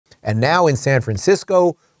And now in San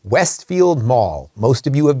Francisco, Westfield Mall. Most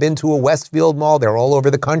of you have been to a Westfield Mall. They're all over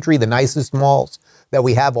the country. The nicest malls that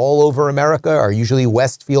we have all over America are usually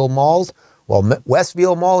Westfield malls. Well,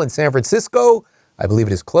 Westfield Mall in San Francisco, I believe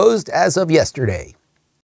it is closed as of yesterday.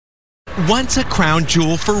 Once a crown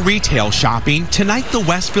jewel for retail shopping, tonight the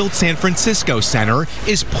Westfield San Francisco Center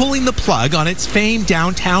is pulling the plug on its famed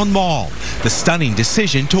downtown mall. The stunning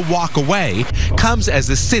decision to walk away comes as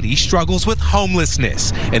the city struggles with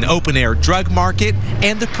homelessness, an open-air drug market,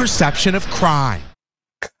 and the perception of crime.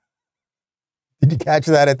 Did you catch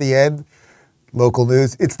that at the end? Local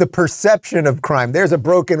news. It's the perception of crime. There's a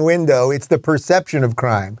broken window. It's the perception of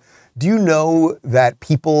crime. Do you know that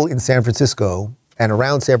people in San Francisco and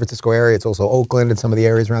around San Francisco area, it's also Oakland and some of the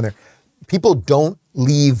areas around there, people don't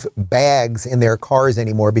leave bags in their cars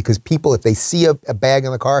anymore because people, if they see a bag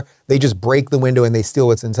in the car, they just break the window and they steal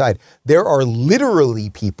what's inside. There are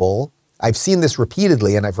literally people, I've seen this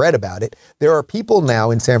repeatedly and I've read about it, there are people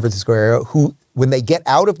now in San Francisco area who, when they get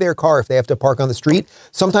out of their car, if they have to park on the street,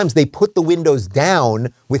 sometimes they put the windows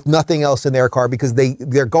down with nothing else in their car because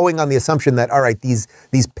they're going on the assumption that, all right, these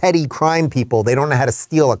petty crime people, they don't know how to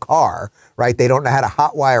steal a car, right? They don't know how to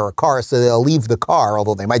hotwire a car, so they'll leave the car,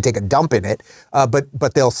 although they might take a dump in it. But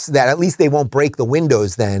at least they won't break the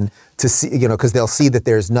windows then to see, because they'll see that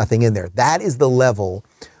there's nothing in there. That is the level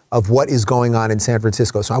of what is going on in San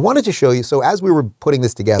Francisco. So I wanted to show you. So as we were putting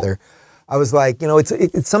this together, I was like,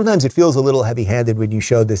 sometimes it feels a little heavy-handed when you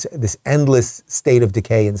show this endless state of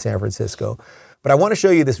decay in San Francisco. But I want to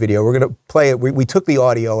show you this video. We're going to play it. We took the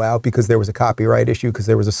audio out because there was a copyright issue because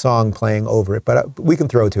there was a song playing over it. But we can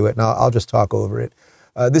throw to it, and I'll just talk over it.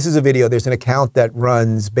 This is a video. There's an account that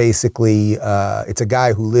runs basically, it's a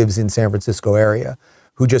guy who lives in San Francisco area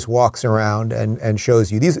who just walks around and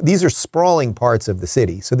shows you. These are sprawling parts of the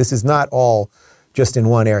city. So this is not all just in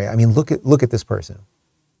one area. I mean, look at this person.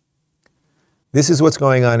 This is what's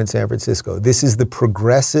going on in San Francisco. This is the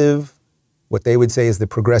progressive, what they would say is the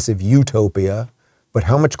progressive utopia, but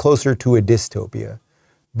how much closer to a dystopia?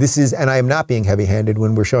 This is, and I am not being heavy-handed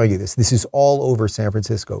when we're showing you this, this is all over San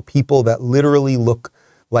Francisco. People that literally look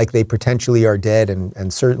like they potentially are dead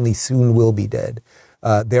and certainly soon will be dead.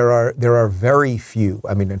 There are very few,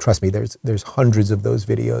 I mean, and trust me, there's hundreds of those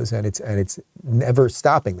videos and it's never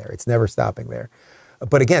stopping there. It's never stopping there.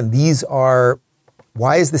 But again, these are,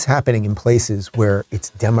 why is this happening in places where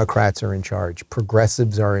it's Democrats are in charge,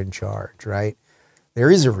 progressives are in charge, right? There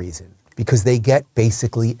is a reason, because they get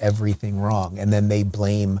basically everything wrong and then they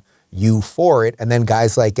blame you for it. And then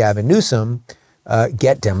guys like Gavin Newsom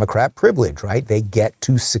get Democrat privilege, right? They get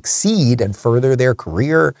to succeed and further their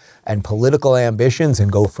career and political ambitions and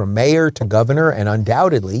go from mayor to governor, and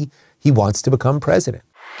undoubtedly he wants to become president.